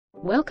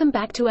Welcome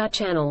back to our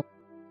channel.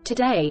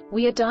 Today,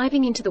 we are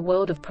diving into the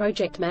world of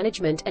project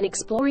management and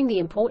exploring the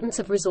importance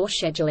of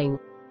resource scheduling.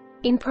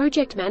 In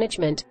project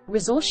management,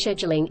 resource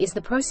scheduling is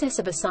the process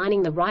of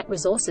assigning the right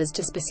resources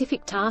to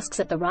specific tasks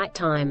at the right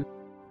time.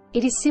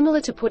 It is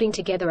similar to putting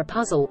together a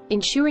puzzle,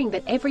 ensuring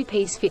that every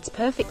piece fits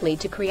perfectly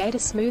to create a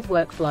smooth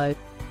workflow.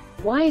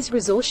 Why is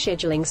resource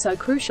scheduling so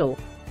crucial?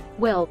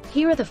 Well,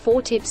 here are the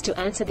 4 tips to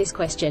answer this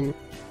question.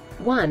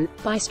 1.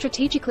 By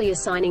strategically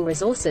assigning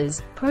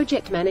resources,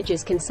 project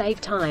managers can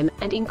save time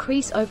and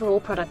increase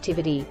overall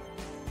productivity.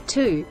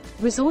 2.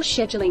 Resource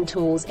scheduling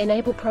tools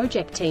enable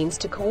project teams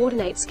to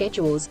coordinate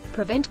schedules,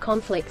 prevent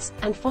conflicts,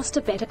 and foster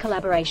better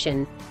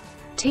collaboration.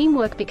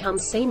 Teamwork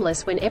becomes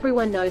seamless when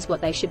everyone knows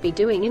what they should be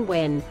doing and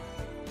when.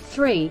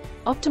 3.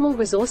 Optimal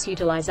resource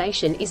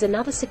utilization is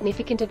another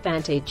significant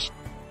advantage.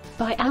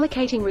 By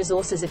allocating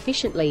resources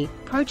efficiently,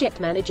 project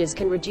managers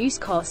can reduce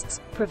costs,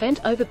 prevent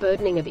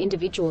overburdening of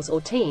individuals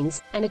or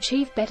teams, and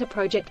achieve better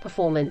project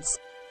performance.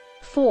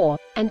 4.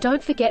 And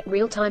don't forget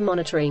real-time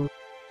monitoring.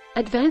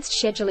 Advanced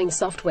scheduling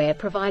software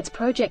provides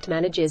project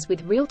managers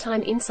with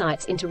real-time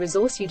insights into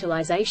resource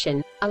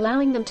utilization,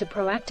 allowing them to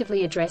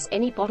proactively address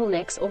any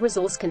bottlenecks or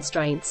resource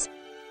constraints.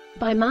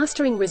 By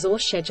mastering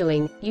resource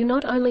scheduling, you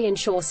not only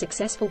ensure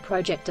successful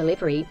project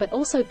delivery but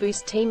also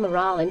boost team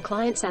morale and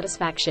client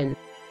satisfaction.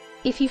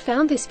 If you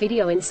found this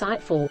video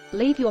insightful,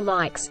 leave your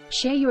likes,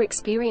 share your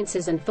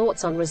experiences and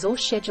thoughts on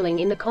resource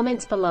scheduling in the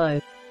comments below.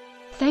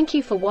 Thank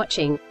you for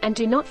watching, and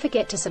do not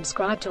forget to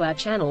subscribe to our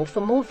channel for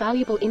more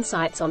valuable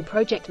insights on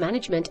project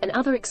management and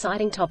other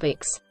exciting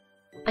topics.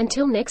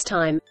 Until next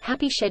time,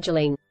 happy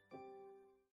scheduling!